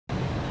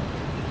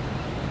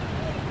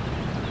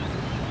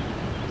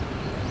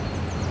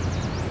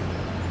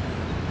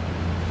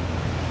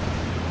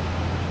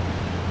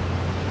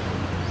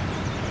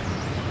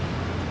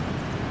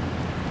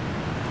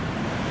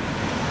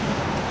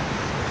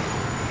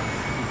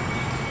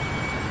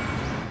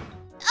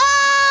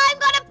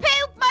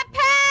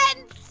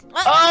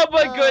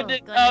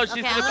goodness. Oh, she's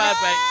in a bad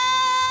way.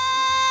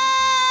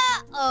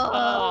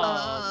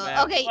 Oh,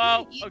 man. okay.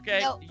 Oh, okay.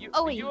 No.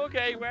 Are you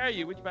okay? Where are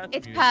you? Which bathroom?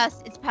 It's are you in?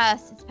 past. It's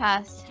past. It's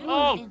past.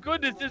 Oh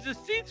goodness, there's a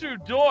see-through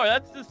door.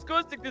 That's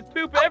disgusting. There's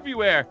poop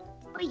everywhere.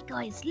 Wait,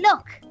 guys,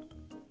 look.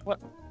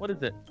 What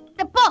is it?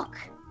 The book.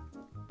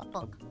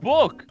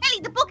 Book.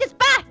 Ellie, the book is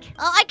back.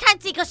 Oh, I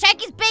can't see because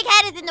Sharky's big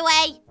head is in the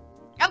way.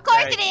 Of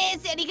course Right. it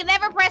is, and he can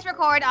never press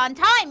record on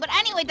time. But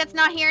anyway, that's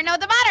not here nor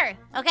the matter.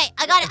 Okay,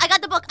 I got it. I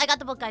got the book. I got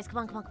the book, guys. Come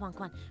on.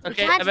 We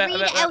Okay, can't about- read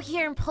about- it out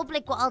here in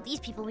public with all these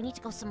people. We need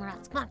to go somewhere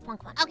else. Come on.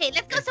 Okay,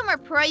 let's go somewhere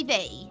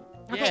private.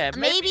 Okay, Yeah,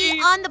 maybe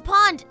on the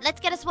pond.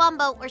 Let's get a swan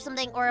boat or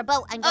something, or a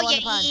boat, and go Oh on yeah,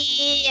 the pond.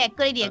 yeah.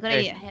 Good idea. Good Okay.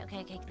 idea.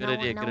 Okay. Good No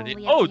idea. one Good idea.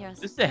 will be able Oh, to hear us.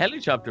 this is a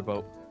helicopter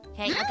boat.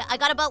 Okay, I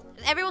got a boat.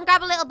 Everyone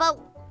grab a little boat.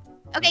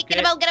 Okay, get Okay.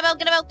 a boat. Get a boat.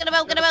 Get a boat. Get a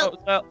boat. Get a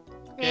boat. Well,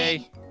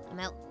 okay. I'm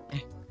out.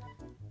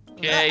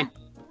 Okay.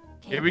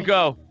 Here we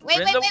go. Wait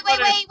We're in the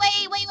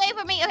water.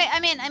 for me. Okay,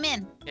 I'm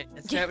in. Okay,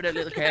 let's start with a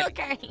little cat.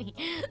 Okay.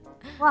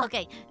 What?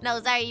 Okay. No,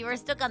 sorry, you were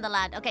stuck on the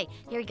land. Okay,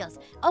 here he goes.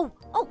 Oh!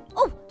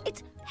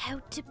 It's how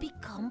to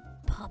become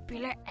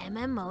popular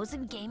MMOs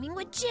and gaming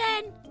with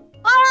Jen.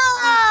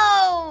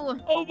 Oh!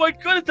 Oh my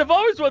goodness, I've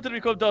always wanted to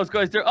become those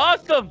guys. They're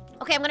awesome.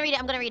 Okay, I'm gonna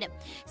read it.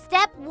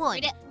 Step 1.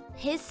 Read it.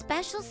 His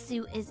special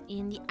suit is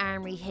in the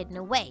armory hidden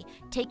away.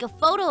 Take a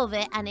photo of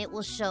it and it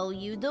will show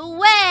you the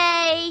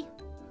way.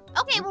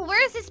 Okay, well,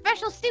 where's his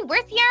special suit?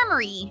 Where's the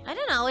armory? I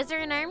don't know, is there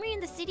an armory in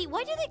the city?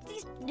 Why do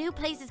these new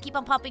places keep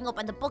on popping up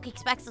and the book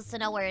expects us to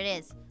know where it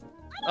is?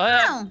 I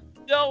have Oh,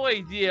 no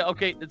idea.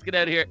 Okay, let's get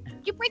out of here.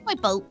 you break my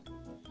boat.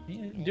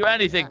 Do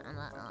anything.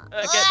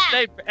 Okay,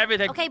 safe for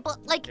everything. Okay,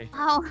 but like, Okay.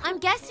 Oh, I'm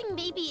guessing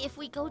maybe if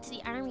we go to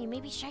the army,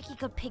 maybe Sharky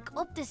could pick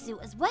up the suit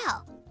as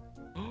well.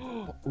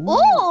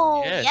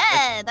 oh, yes,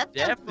 yeah, that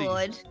sounds definitely.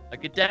 good. I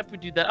could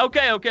definitely do that.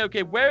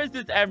 Okay. Where is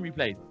this armory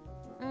place?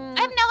 Mm.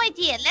 I have no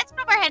idea. Let's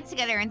rub our heads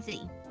together and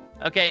see.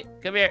 Okay,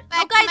 come here.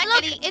 Oh, guys, Come on,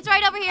 look, Kitty. it's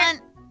right over here.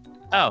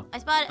 Oh. I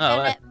spotted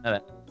Oh, it.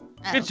 alright.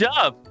 Oh. Good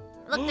job.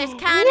 Look, there's Whoa.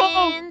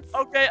 cannons.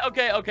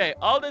 Okay.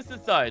 All this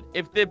aside,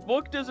 if the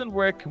book doesn't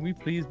work, can we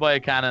please buy a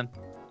cannon?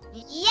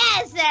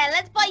 Yes,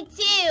 let's buy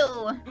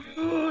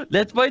 2.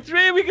 Let's buy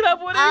 3. We can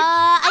have one each.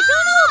 I don't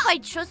know if I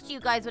trust you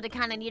guys with a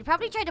cannon. You'd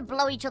probably try to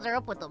blow each other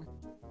up with them.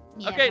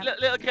 Yeah, Okay,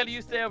 little Kelly,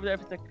 you stay over there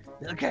for a sec.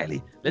 Little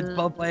Kelly, let's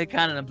both buy a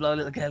cannon and blow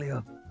little Kelly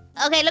up.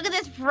 Okay, look at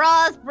this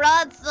frost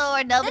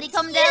broadsword. Nobody That's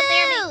come down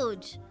near me.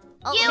 huge.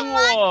 Oh, You okay.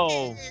 Whoa.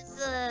 want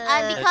this?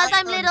 And because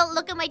I'm good. little,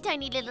 look at my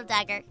tiny little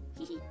dagger.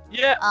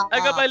 Yeah, I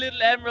got my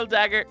little emerald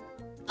dagger.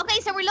 Okay,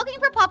 so we're looking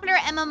for popular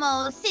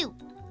MMO suit.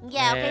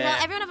 Yeah, okay, Yeah.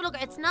 so everyone have a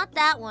look. It's not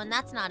that one.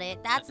 That's not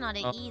it. That's not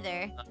it Oh.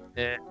 either.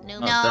 Yeah,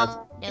 Nope. Oh,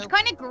 No, it's Nope.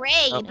 kind of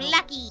gray, Oh.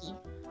 blacky.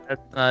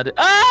 that's not it.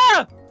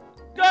 Ah!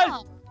 Guys,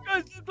 Oh.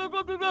 guys,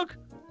 look.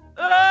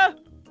 Ah!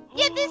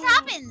 Yeah, this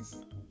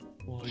happens.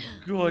 My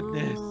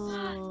goodness.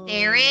 Ooh.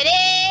 There it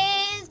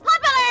is.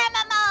 Popular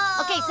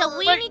MMO. Okay, so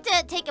we Wait. need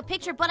to take a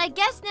picture, but I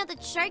guess now that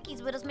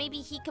Sharky's with us, maybe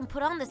he can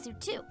put on the suit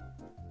too.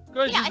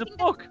 Guys, Yeah, I there's a think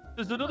book.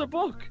 There's another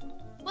book.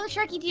 Well,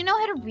 Sharky, do you know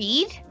how to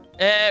read?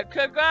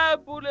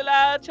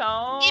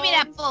 Congratulations. Give me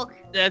that book.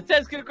 It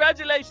says,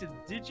 congratulations.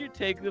 Did you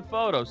take the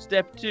photo?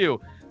 Step 2.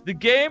 The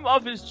game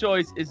of his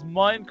choice is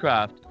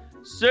Minecraft.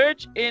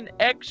 Search in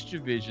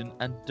Extravision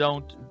and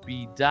don't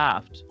be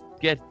daft.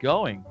 Get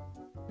going.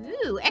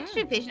 Ooh,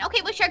 extra vision.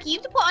 Okay, well, Sharky, you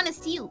have to put on a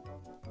suit.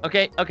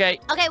 Okay. Okay,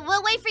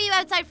 we'll wait for you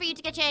outside for you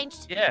to get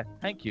changed. Yeah,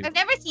 thank you. I've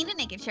never seen a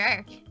naked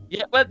shark.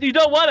 Yeah, well, you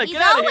don't want to. He's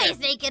Get out of always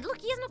here. naked. Look,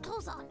 he has no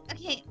clothes on.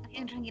 Okay,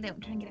 I'm trying to get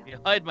out. You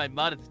hide my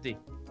modesty.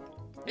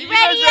 You You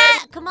ready guys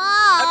yet? Come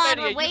on,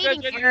 ready. we're You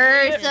waiting guys for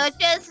ready? You're you.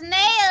 such a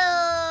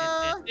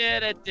snail.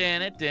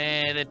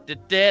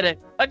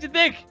 What do you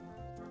think?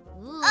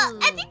 Ooh.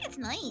 I think it's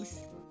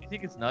nice. You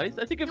think it's nice?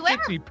 I think it Whoever-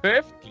 fits me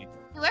perfectly.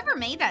 Whoever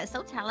made that is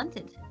so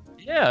talented.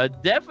 Yeah, I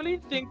definitely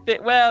think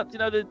that, well, you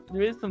know,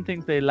 there is some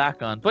things they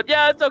lack on. But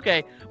yeah, it's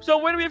okay. So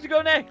where do we have to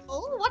go next?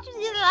 Oh, what does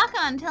you lock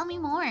on? Tell me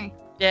more.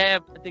 Yeah,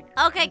 I think...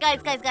 Okay, guys,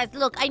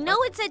 look, I know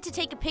it said to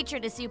take a picture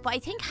of the suit, but I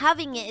think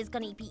having it is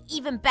going to be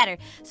even better.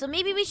 So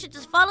maybe we should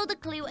just follow the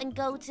clue and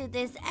go to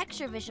this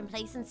Extravision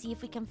place and see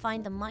if we can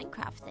find the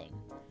Minecraft thing.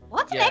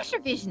 What's Yeah. an extra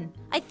vision?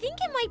 I think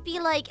it might be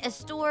like a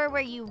store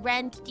where you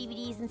rent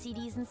DVDs and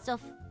CDs and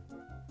stuff.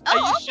 Are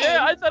you okay. sure?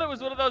 I thought it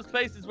was one of those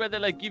places where they,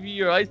 like, give you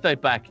your eyesight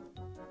back.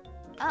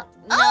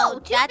 Oh,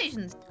 two that's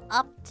visions.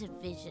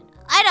 Optivision.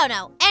 I don't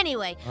know.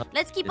 Anyway, Uh,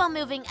 let's keep on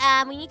moving.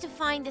 We need to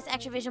find this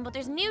Extravision, but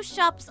there's new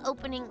shops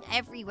opening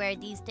everywhere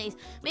these days.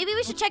 Maybe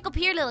we should check up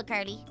here, little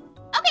Carly.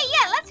 Okay,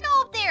 yeah, let's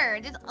go up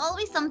there. There's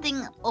always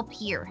something up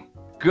here.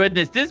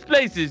 Goodness, this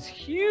place is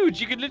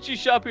huge. You could literally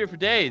shop here for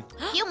days.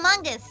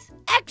 Humongous.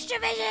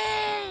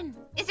 Extravision!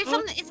 Is there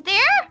something? Is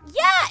there?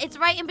 Yeah, it's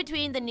right in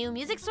between the new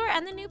music store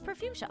and the new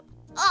perfume shop.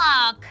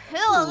 Oh,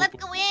 cool. Ooh. Let's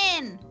go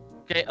in.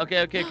 Okay,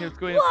 let's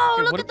go in. Whoa,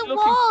 Okay, look what at are the we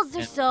looking walls. for?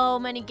 There's so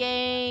many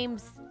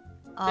games.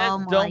 Oh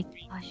my don't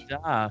be gosh.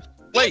 daft.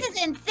 Wait, This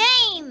is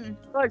insane.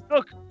 guys,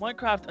 look.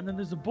 Minecraft, and then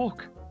there's a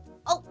book.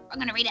 Oh, I'm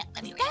gonna read it.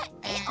 Let me read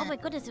it. Oh my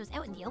goodness, it was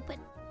out in the open.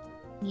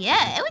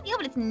 Yeah, out in the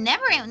open. It's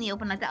never out in the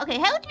open like that. Okay,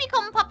 how to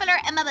become popular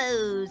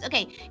MMOs.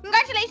 Okay,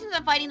 congratulations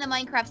on finding the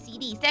Minecraft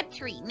CD. Step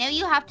 3. Now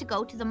you have to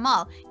go to the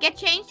mall. Get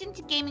changed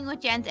into Gaming with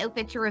Jen's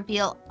outfit to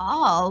reveal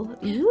all.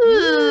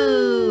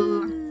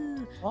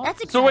 Ooh.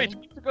 That's exciting. So wait, do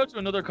we have to go to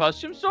another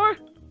costume store?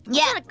 It's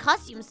Yeah. not a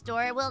costume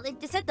store. Well, they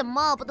said the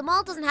mall, but the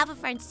mall doesn't have a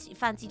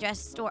fancy dress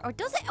store. Or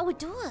does it? Oh, it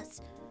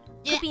does.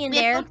 Could be in we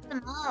there. have to go to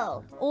the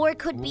mall. Or it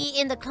could be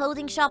in the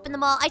clothing shop in the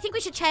mall. I think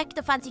we should check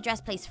the fancy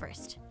dress place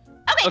first.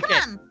 Okay, Okay.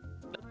 come on.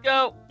 Let's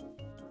go.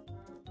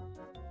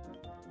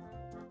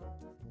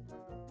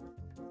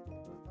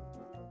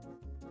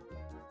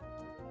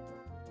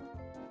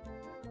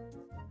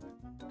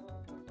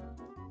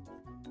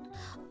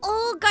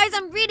 Oh, guys,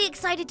 I'm really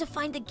excited to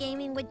find the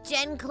Gaming with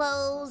Jen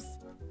clothes.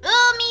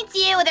 Oh, me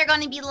too. They're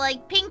going to be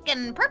like pink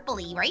and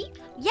purpley, right?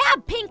 Yeah,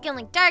 pink and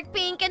like dark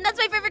pink, and that's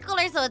my favorite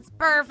color, so it's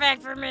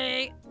perfect for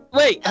me.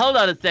 Wait, hold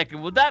on a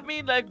second. Would that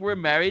mean like we're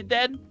married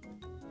then?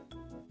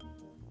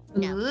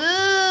 No. Ooh.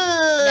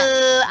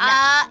 No.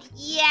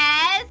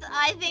 Yes,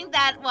 I think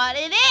that's what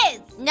it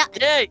is. No,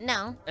 Yay!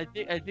 no.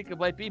 I think it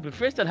might be, but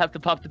first I'll have to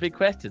pop the big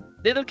question.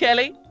 Little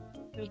Kelly,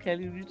 will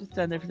you just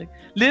stand there for a second?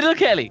 Little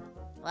Kelly,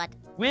 What?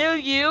 will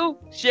you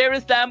share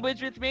a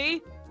sandwich with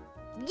me?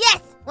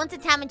 Yes! Want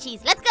some ham and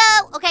cheese. Let's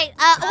go! Okay,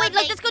 oh wait,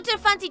 look, Okay. let's go to the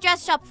fancy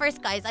dress shop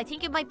first, guys. I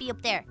think it might be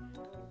up there.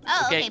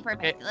 Oh, Okay, okay,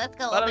 perfect. okay. Let's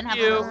go Follow up and have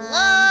you.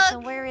 a So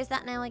look. where is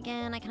that now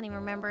again? I can't even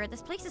remember.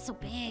 This place is so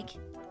big.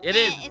 It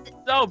is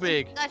so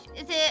big. Gosh,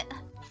 is it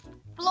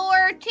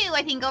floor 2,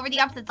 I think, over the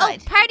opposite Oh,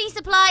 side? party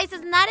supplies,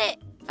 isn't that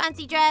it?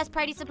 Fancy dress,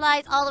 party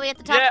supplies, all the way at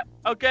the top.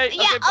 Yeah, okay,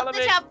 Yeah, okay, follow up the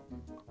me. top.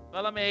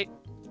 Follow me.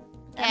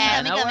 Okay, I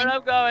I'm know where coming.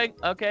 I'm going.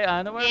 Okay,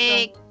 I know where I'm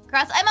Okay, going.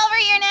 cross. I'm over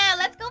here now.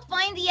 Let's go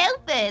find the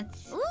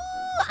outfits. Ooh,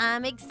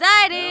 I'm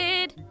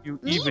excited. You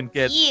Me even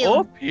get too.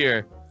 up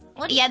here.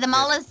 What do Yeah, the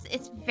mall is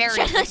very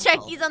difficult.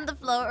 Sharky's on the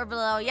floor or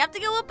below. You have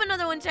to go up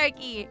another one,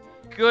 Sharky.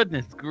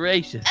 Goodness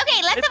gracious.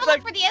 Okay, let's It's have a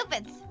like- look for the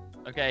outfits.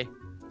 Okay,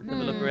 let's have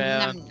a look Hmm.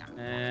 around.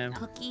 Nom,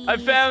 Cookies. I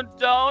found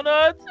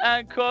donuts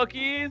and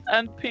cookies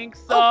and pink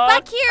Oh, sauce.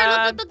 back here. Look,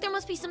 and- look, look. There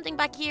must be something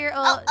back here.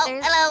 Oh,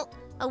 There's hello.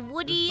 a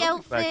Woody There's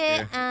nothing back outfit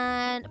here.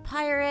 and a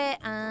pirate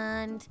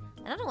and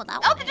I don't know what that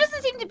Oh, one there is.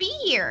 doesn't seem to be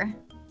here.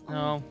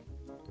 No.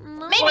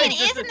 No. Maybe Wait, it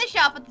there's is in the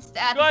shop at the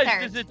start. Guys,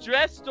 there's a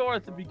dress store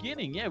at the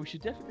beginning. Yeah, we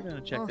should definitely go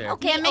and check Oh, there.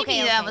 okay, Yeah, maybe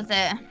okay, that okay. was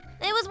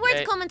it. It was worth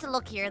Okay. coming to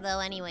look here, though,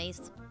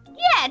 anyways.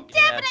 Yeah,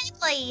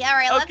 definitely. All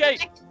right, let's Okay. go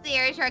check the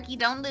stairs, Sharky.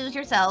 Don't lose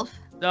yourself.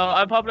 No,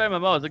 I'm popular in my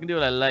modes. I can do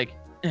what I like.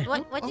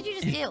 What did you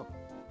just do?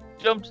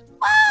 Jumped.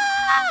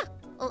 Ah!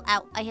 Oh,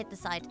 ow. I hit the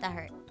side. That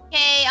hurt.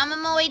 Okay, I'm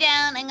on my way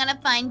down. I'm gonna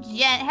find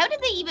Jen. How did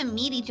they even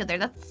meet each other?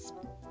 That's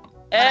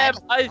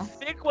I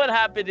think what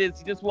happened is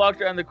he just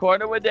walked around the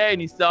corner one day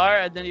and he saw her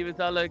and then he was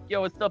all like,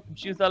 yo, what's up? And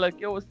she was all like,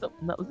 yo, what's up?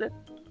 And that was it.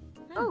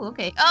 oh,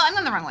 okay. Oh, I'm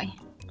going the wrong way.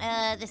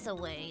 This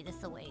away.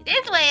 This away.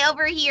 This way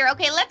over here.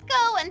 Okay, let's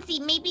go and see.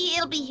 Maybe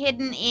it'll be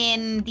hidden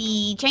in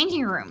the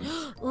changing room.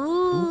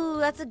 Ooh,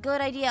 that's a good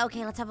idea.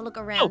 Okay, let's have a look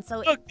Oh, around. So,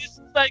 look, this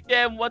is like,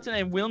 what's her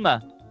name?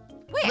 Wilma.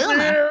 where?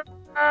 Wilma.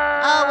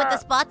 Oh, with the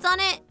spots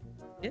on it?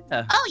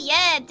 Yeah. Oh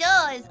yeah, it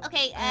does.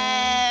 Okay,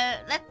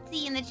 let's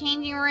see in the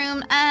changing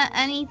room.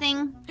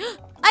 Anything?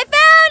 I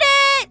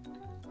found it!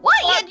 What?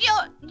 What?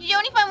 Yeah, did you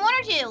only find one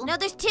or two? No,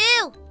 there's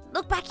two.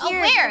 Look back Oh,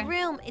 here. where? The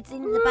room. It's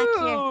in the back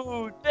here.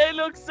 Ooh, they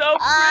look so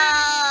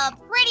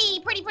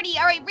Pretty.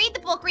 All right, read the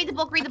book. Read the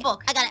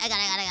book. I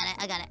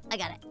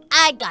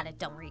got it.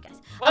 Don't worry, guys.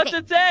 What's Okay.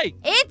 it say?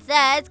 It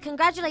says,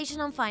 congratulations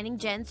on finding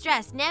Jen's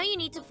dress. Now you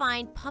need to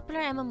find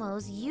Popular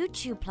MMO's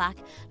YouTube plaque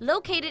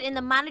located in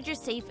the manager's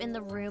safe in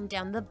the room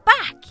down the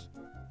back.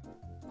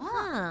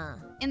 Huh.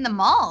 In the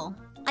mall.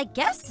 I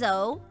guess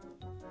so.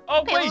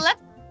 Oh, Okay, wait. well,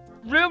 let's.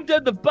 Room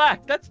down the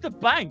back. That's the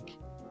bank.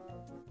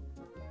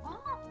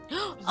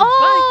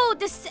 Oh,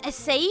 a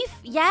safe?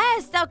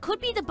 Yes, that could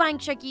be the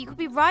bank, Sharky. You could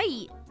be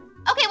right.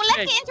 Okay, well, let's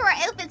Okay. get into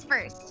our outfits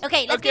first.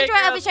 Okay, let's Okay, get into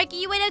our girl. outfit, Sharky.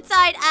 You wait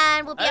outside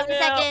and we'll be I out in a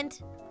will.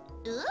 second.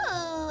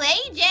 Ooh,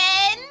 hey,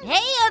 Jen.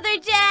 Hey, other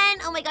Jen.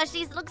 Oh my gosh,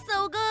 these look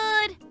so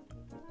good.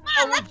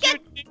 Come on, let's get.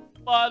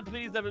 Come on,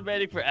 please. I've been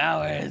waiting for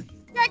hours.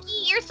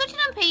 Sharky, you're such an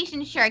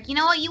impatient shark. You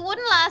know what? You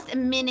wouldn't last a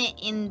minute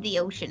in the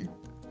ocean.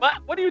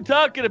 What are you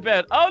talking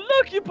about? Oh,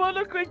 look, you both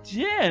look like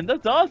Jen.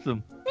 That's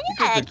awesome.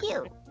 Yeah,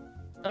 cute.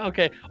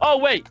 Okay. Oh,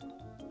 wait.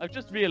 I've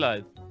just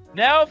realized.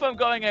 Now, if I'm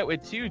going out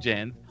with two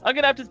Jens, I'm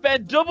going to have to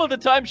spend double the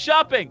time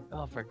shopping.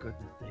 Oh, for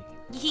goodness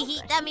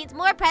sake. That means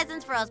more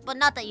presents for us, but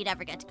not that you'd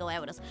ever get to go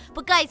out with us.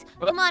 But guys,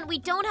 come on, we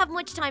don't have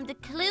much time. The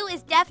clue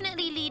is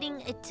definitely leading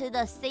it to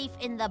the safe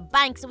in the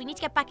bank, so we need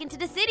to get back into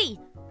the city.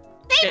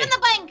 Safe Okay. in the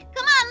bank.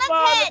 Come on, let's Come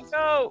on, head. let's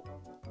go.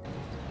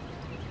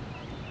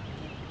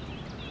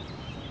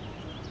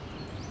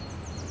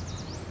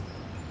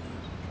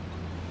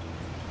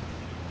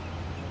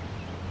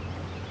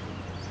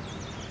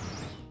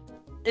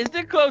 Is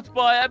it close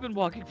by? I've been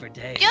walking for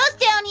days. Joe's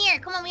down here.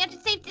 Come on, we have to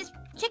save this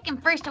chicken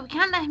first, or we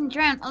can't let him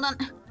drown. Hold on.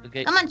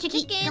 Okay. Come on,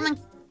 Chicky. Chicken. Come on.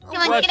 Oh,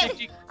 Come on, What, get did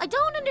you- I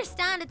don't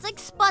understand. It's like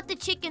Spot the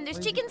Chicken. There's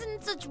chickens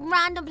in such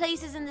random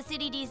places in the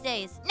city these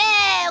days.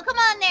 No, come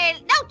on there.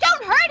 No,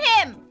 don't hurt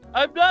him.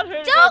 I'm not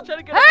hurting him. I'm Don't trying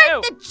to get him hurt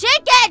out. the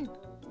chicken!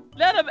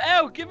 Let him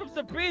out. Give him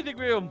some breathing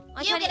room.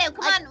 I You can't get e- out.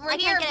 Come I- on, we're I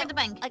can't here get for out. the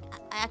bank. I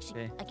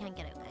actually, Okay. I can't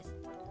get out, guys.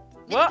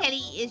 Little What? Kelly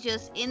is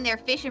just in there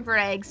fishing for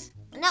eggs.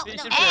 No, Finish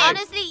no. it first.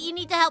 Honestly, you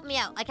need to help me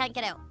out. I can't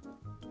get out.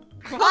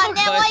 Oh,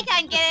 now God. I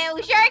can't get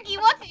out. Sharky,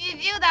 what did you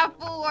do that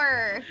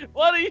for?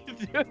 What are you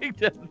doing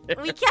down there?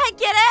 We can't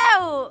get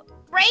out.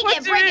 Break What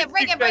it, do break you it,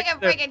 break mean it, break you it,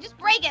 break it. Just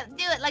break it.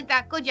 Do it like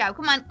that. Good job.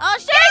 Come on. Oh,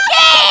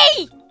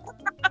 Sharky!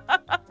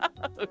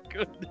 Oh,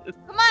 goodness.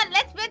 Come on.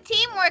 Let's build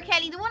teamwork,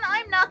 Kelly. The one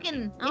I'm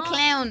knocking. You Oh.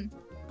 clown.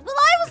 Well,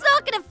 I was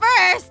knocking it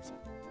first.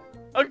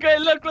 Okay,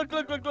 look. Look.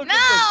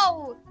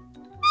 No!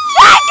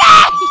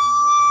 Sharky!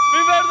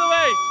 Move out of the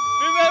way.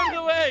 Move out of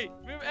the way.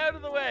 Move out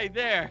of the way.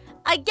 There.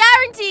 I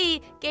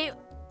guarantee,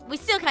 we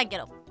still can't get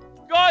up.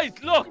 Guys,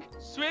 look.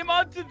 Swim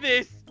onto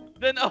this,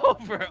 then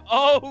over.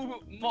 Oh,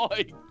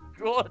 my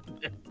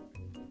goodness.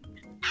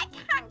 I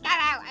can't get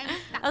out. I'm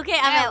stuck. Okay,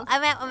 I'm No.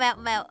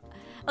 out.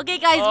 Okay,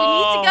 guys, we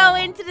need to go Oh.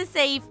 into the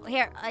safe.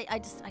 Here, I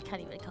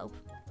can't even cope.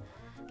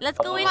 Let's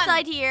go Come on.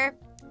 inside here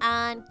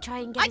and try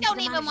and get I into don't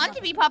the even manager's want to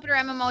office. be popular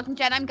MMO and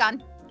Jen. I'm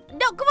gone.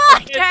 No, come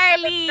on,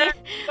 Carly.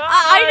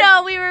 I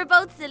know we were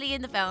both silly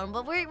in the phone,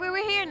 but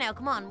we're here now.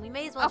 Come on, we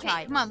may as well Okay,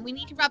 try. come on. We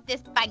need to rob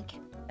this bank.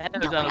 Hello, No, we're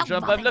Donald not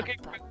Trump. I'm robbing looking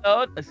a for bank.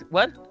 code.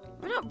 What?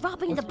 We're not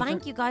robbing the What's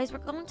bank, you guys. We're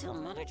going to the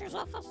manager's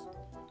office.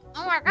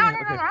 Oh my god.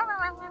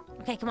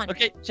 Okay, come on.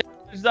 Okay, check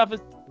his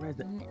office. Where is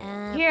it?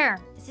 Here.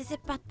 Is this it?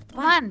 At the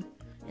Come back? on.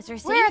 Is there a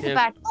Where is safe? the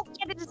back? Oh,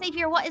 yeah, there's a safe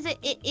here. What is it?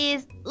 It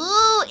is.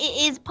 Ooh,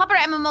 it is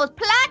popular MMOs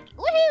plaque.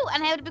 Woohoo!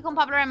 And how to become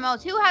popular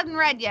MMOs. Who hasn't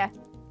read yet?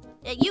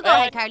 You go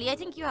ahead, Carly. I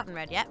think you haven't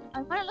read yet.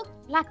 I want to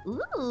look black.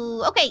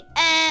 Ooh. Okay.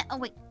 Oh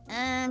wait.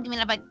 Give me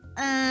that back.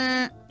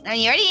 Are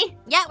you ready?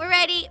 Yeah, we're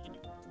ready.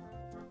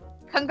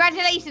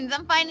 Congratulations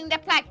on finding the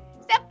plaque.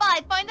 Step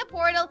 5, find the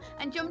portal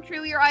and jump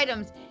through your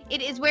items.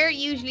 It is where it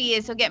usually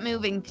is, so get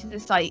moving to the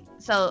site.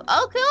 So,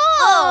 oh cool!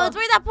 Oh, it's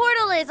where that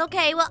portal is.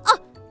 Okay, well,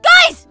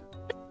 guys!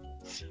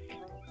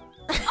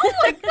 Oh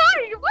my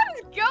god, what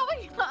is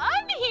going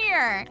on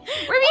here?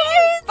 We're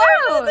Why is there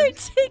being another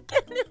exposed.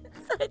 chicken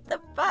inside the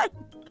bank?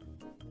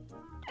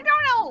 I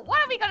don't know.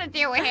 What are we gonna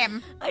do with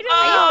him? I don't know.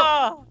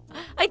 Oh!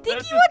 I think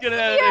Let's he just wants get to it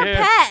be out our of here.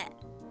 pet.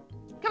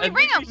 Can we I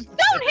bring think him? we should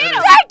Don't get hit rid him!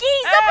 of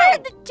Jackie, somewhere Ow!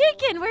 in the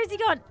chicken. Where's he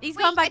gone? He's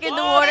gone Wait, back in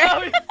the Oh, water.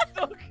 no, he's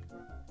stuck.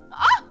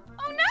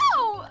 Oh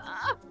no!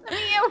 Let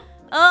me out.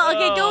 Oh,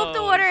 okay, go up the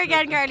Oh, water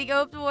again, goodness. Carly.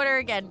 Go up the water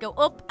again. Go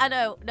up and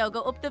out. No,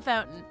 go up the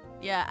fountain.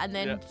 Yeah, and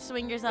then Yeah.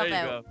 swing There yourself you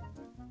out. go.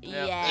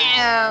 Yeah.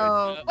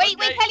 Yeah. Ew. Wait,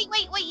 Okay. Kelly,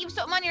 wait. You've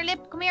something on your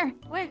lip. Come here.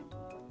 Where?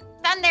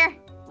 Stand there.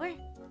 Where?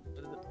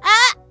 What is it?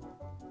 Ah!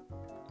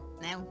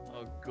 No.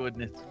 Oh,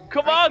 goodness.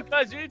 Come on,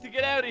 guys. You need to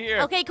get out of here.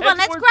 Okay, come Head on,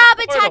 let's towards grab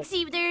the a portal.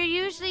 taxi. There are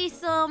usually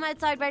some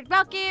outside Red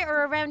Rocket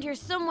or around here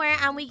somewhere,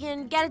 and we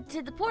can get it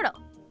to the portal.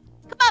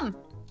 Come on.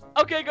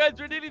 Okay, guys.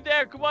 We're nearly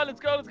there. Come on. Let's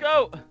go.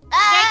 Jackie,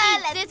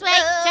 Let's this way,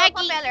 go, Jackie.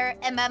 Popular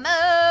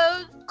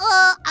MMOs.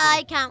 Oh,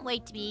 I can't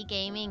wait to be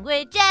gaming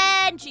with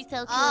Jen. She's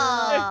so cool.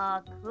 Oh,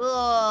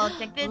 cool.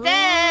 Check this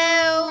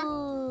out.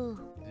 Ooh.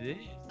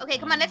 Okay,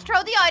 come on. Let's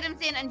throw the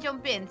items in and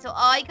jump in. So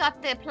I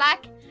got the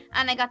plaque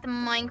and I got the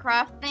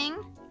Minecraft thing.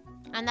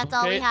 And that's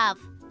all we Okay. have.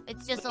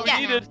 It's just all We we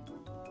need have. it.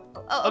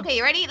 Oh, okay,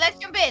 you ready? Let's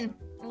jump in.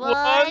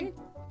 1,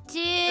 2,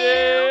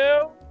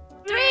 2,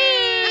 3.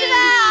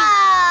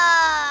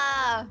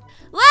 Ah!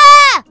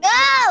 Wah!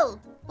 Go!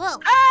 Whoa.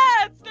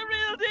 Ah, it's the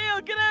real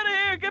deal. Get out of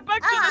here. Get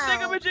back to the Oh.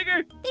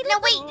 thingamajigger. They No,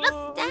 look wait, like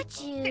look.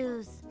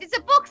 statues. It's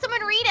a book.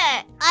 Someone read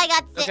it.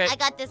 Okay. I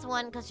got this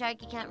one because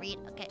Sharky can't read.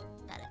 Okay,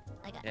 got it.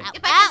 I got it. Yeah. Ow,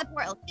 Get back ow. in the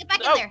portal. Get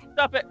back in Oh, there.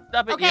 stop it.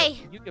 Stop it.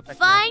 Okay, You get back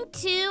Find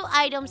 2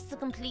 items to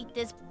complete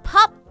this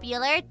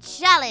popular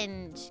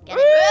challenge. Get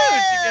Woo! it?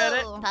 Did you get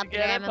it? Woo! Did you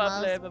Popular get it?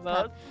 Popular MMOs.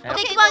 MMOs. Okay,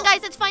 Okay, come well- on,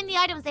 guys. Let's find the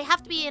items. They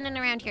have to be in and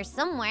around here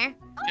somewhere.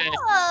 Okay.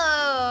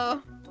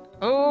 Oh.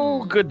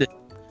 Oh, goodness.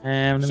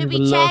 Let Should me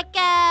we look.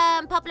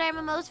 check popular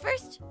MMOs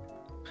first?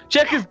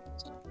 Check his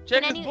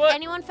Can butt.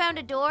 anyone found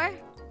a door?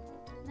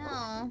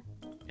 No.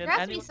 There Can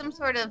has to be anyone- some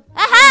sort of.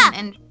 Aha!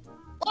 And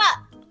what?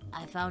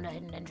 I found a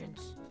hidden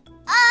entrance.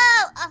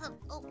 Oh, awesome.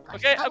 Oh, gosh.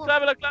 Okay, Oh, I'm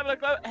climbing. Ow, stop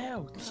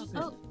it.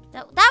 oh.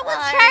 That was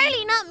Hi.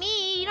 Charlie, not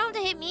me. You don't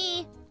have to hit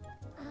me.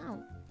 Ow,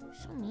 you're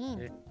so mean.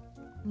 Okay.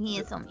 He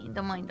is so mean.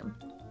 Don't mind him.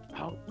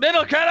 Oh,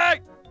 middle,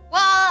 Kelly!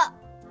 What?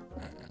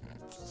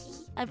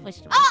 I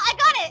pushed him. Oh, I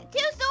got it. 2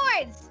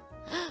 swords.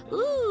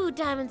 Ooh,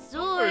 diamond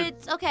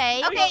swords.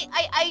 Okay. Okay,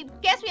 I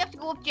guess we have to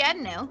go up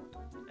Jen now.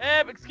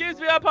 Excuse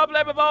me, I'm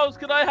Popular MMOs.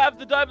 Can I have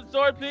the diamond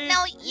sword, please?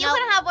 No, you No.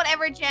 can have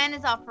whatever Jen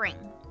is offering.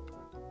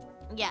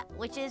 Yeah,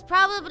 which is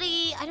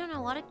probably I don't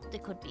know what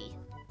it could be.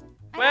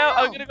 I Well, don't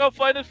I'm know. gonna go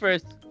find it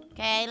first.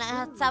 Okay,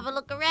 let's have a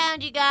look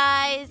around, you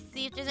guys.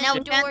 See if there's No, any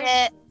we found doors.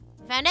 it.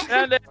 Found it?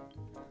 Found it. Oh,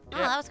 yeah.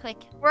 that was quick.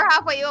 We're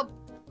halfway up.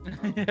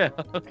 Yeah,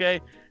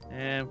 okay.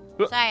 Sorry,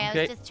 okay. I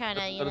was just trying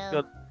to, you Let's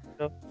know,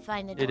 go.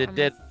 find the door. Did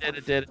it.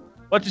 myself.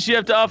 What does she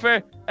have to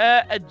offer?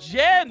 A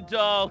Jen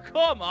doll.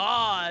 Come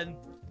on.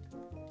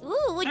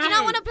 Ooh, would you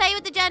not want to play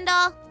with the Jen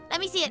doll? Let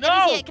me see it. No,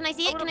 Let me see it. Can I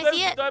see it? I Can wanna I see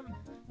play it? with the diamond.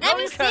 Let No,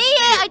 me you see can't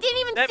it. I didn't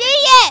even Let me- see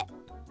it.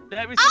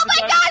 Let me see Oh the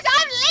my diamond. gosh,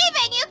 I'm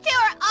leaving. You two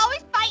are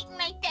always fighting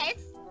like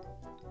this.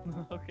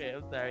 Okay,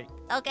 I'm sorry.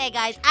 Okay,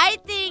 guys. I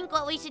think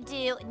what we should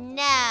do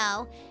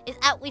now is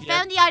we Yes.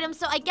 found the items.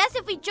 So I guess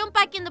if we jump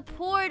back in the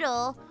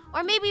portal,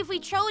 or maybe if we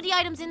throw the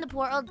items in the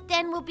portal,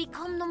 then we'll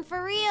become them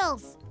for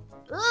reals.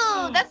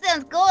 Ooh, that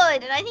sounds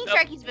good. And I think Yep.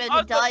 Sharky's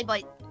about to Also- die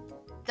by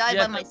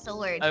Yeah, my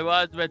sword. I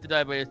was about to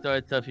die by your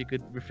sword, so if you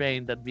could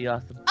refrain, that'd be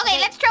awesome. Okay,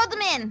 let's throw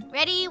them in.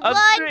 Ready? On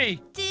 1, 3,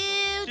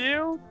 2.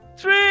 2,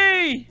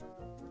 3.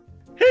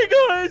 Hey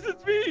guys,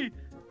 it's me.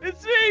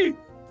 It's me,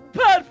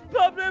 Pat from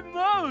Pop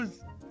MMOs.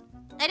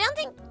 I don't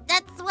think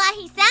that's what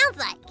he sounds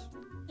like.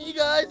 Hey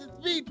guys,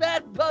 it's me,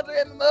 Pat from Pop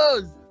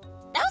MMOs.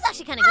 That was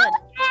actually kind of good.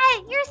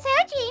 Hey, you're so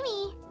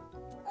Jamie.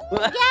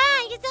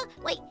 Yeah, you still.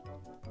 Wait.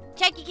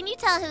 Chucky, can you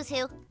tell who's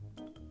who?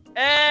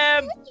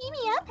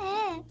 Jamie up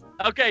here.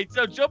 Okay,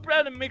 so jump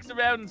around and mix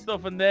around and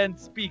stuff, and then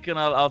speak, and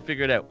I'll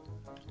figure it out.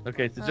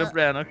 Okay, so jump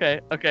around.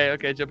 Okay,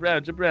 jump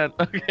around.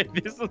 Okay,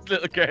 this one's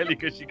little Carly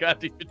because she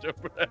can't even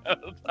jump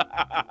around.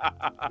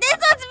 This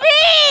one's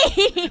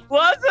me!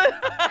 Was it?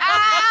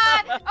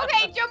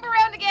 Okay, jump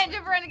around again.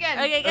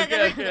 Okay, go,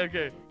 go, go.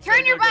 Okay.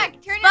 Turn your back.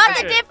 Turn your Spot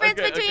back. the difference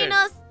okay, between okay.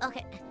 us.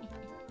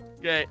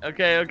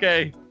 Okay.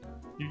 Okay.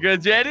 You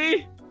guys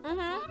ready?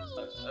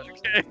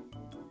 Mm-hmm.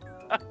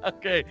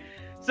 Okay.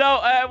 So,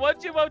 I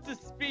want you both to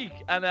speak,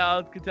 and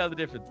I can tell the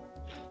difference.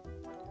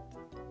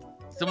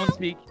 Someone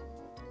speak.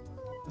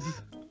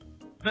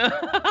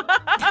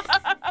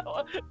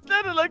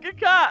 Sounded like a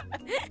cat.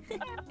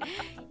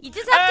 You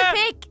just have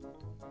to pick.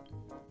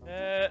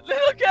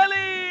 Little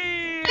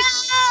Kelly.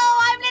 No,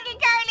 I'm little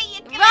Carly.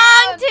 You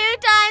Wrong 2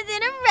 times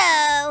in a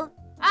row.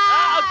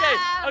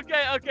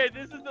 Okay.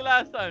 This is the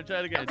last time. Try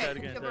it again. Okay, Try it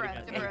again. jump Try it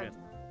around, again.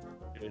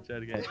 jump Try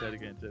it again. Okay, try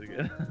it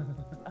again.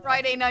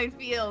 Friday night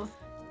feels.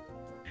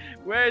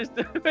 Where's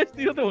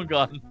the other one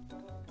gone?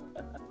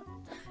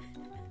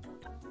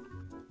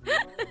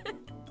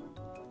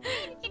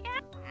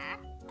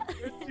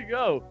 Where'd you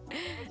go?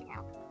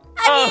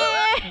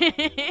 I'm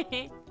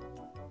here.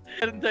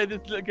 I didn't say this,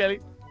 little Kelly.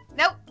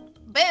 Nope.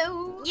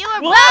 Boo. You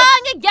were What?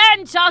 wrong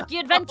again, Chalky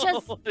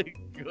Adventures. Oh my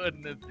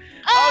goodness.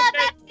 Oh,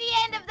 Okay. that's the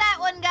end of that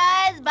one,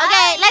 guys. Bye.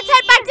 Okay, let's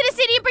head back to the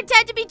city and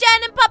pretend to be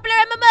Jen and Popular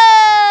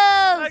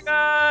MMOs. Bye,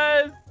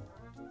 guys.